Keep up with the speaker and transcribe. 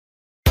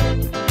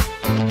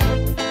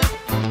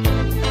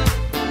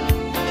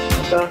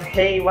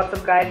Hey, what's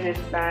up guys, it's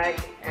Sayak,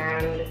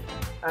 and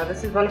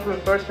this is one of my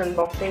first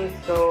unboxings,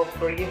 so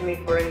forgive me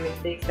for any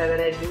mistakes that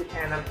I do,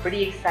 and I'm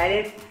pretty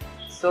excited.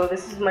 So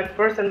this is my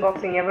first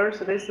unboxing ever,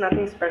 so this is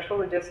nothing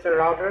special, it's just a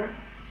router,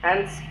 and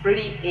it's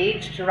pretty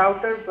aged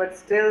router, but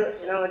still,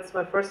 it's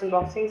my first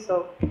unboxing,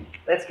 so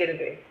let's get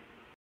into it.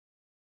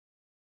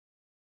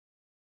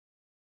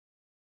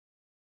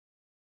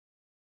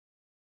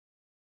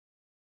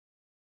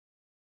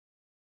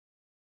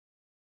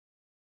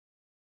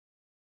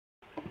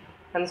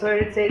 And so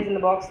it says in the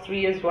box 3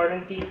 years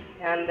warranty,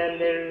 and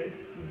then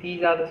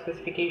these are the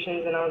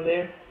specifications and all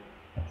there.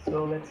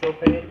 So let's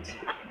open it.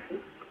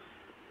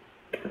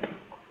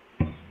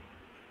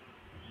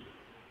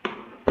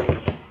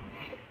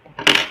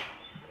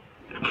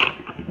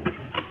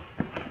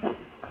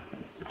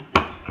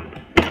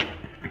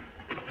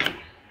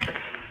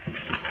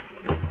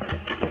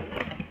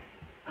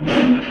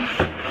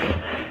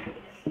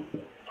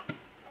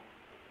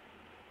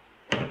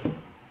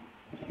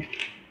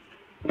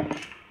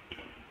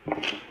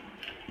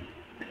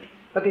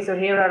 Okay, so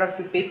here are a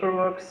few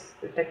paperwork,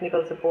 the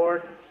technical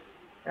support,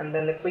 and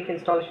then the quick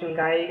installation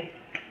guide,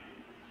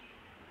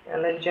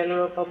 and then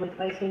general public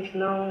license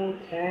note,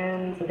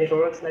 and some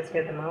paperwork. Let's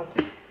get them out.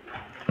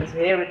 So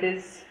here it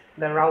is,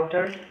 the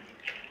router.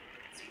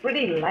 It's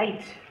pretty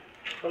light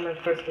for my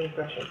first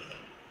impressions.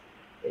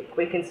 A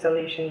quick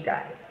installation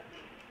guide.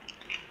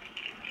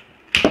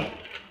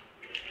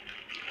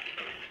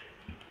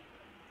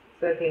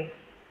 So okay,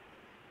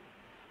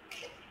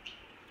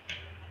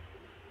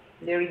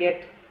 there we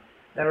get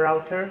the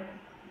router.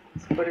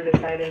 Let's put it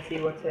aside and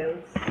see what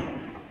else.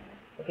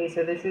 Okay,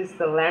 so this is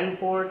the LAN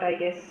port, I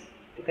guess,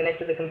 to connect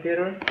to the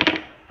computer,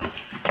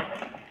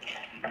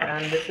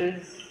 and this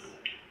is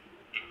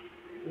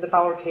the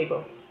power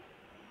cable.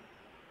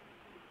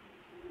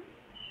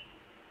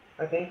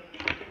 Okay,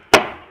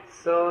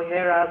 so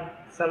here are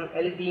some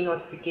LED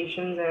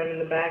notifications, and in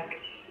the back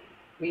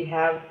we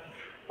have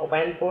a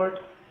WAN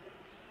port,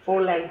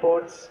 4 LAN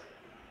ports,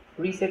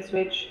 reset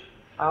switch,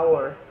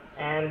 power,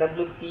 and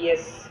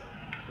WPS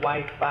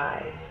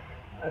Wi-Fi.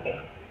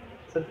 Okay,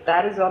 so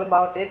that is all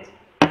about it.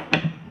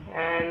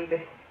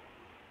 And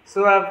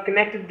so I've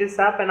connected this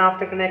up, and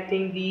after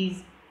connecting,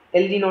 these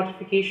LED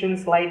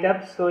notifications light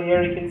up. So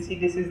here you can see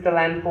this is the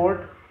LAN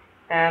port,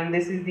 and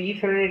this is the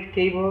Ethernet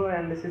cable,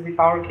 and this is the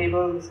power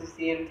cable. This is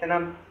the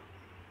antenna,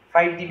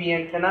 5 dB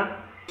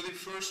antenna. So the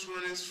first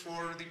one is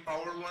for the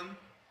power one,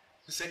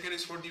 the second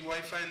is for the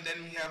Wi-Fi, and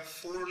then we have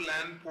 4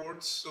 LAN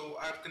ports. So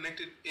I've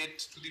connected it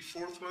to the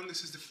fourth one.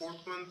 This is the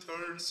fourth one,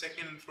 third,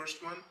 second, and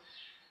first one.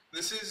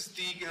 This is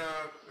the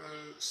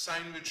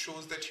sign which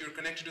shows that you're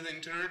connected to the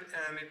internet,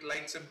 and it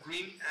lights up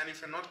green, and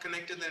if you're not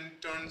connected, then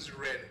it turns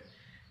red.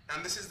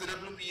 And this is the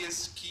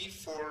WPS key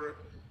for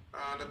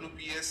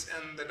WPS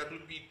and the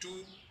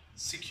WP2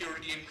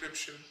 security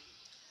encryption.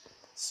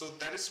 So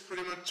that is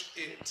pretty much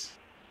it.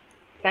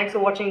 Thanks for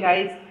watching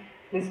guys.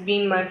 This has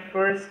been my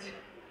first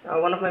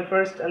one of my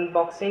first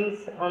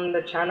unboxings on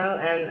the channel,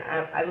 and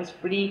I was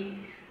pretty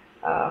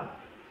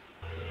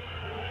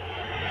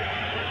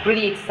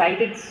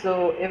excited.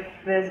 So if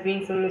there's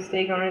been some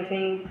mistake or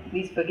anything,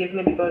 please forgive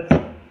me, because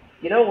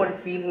you know what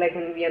it feels like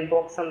when we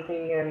unbox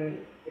something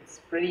and it's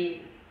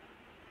pretty,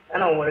 I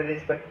don't know what it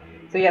is. But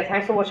so yeah,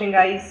 thanks for watching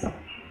guys.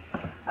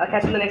 I'll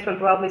catch you in the next one,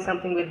 probably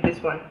something with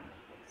this one.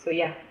 So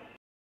yeah.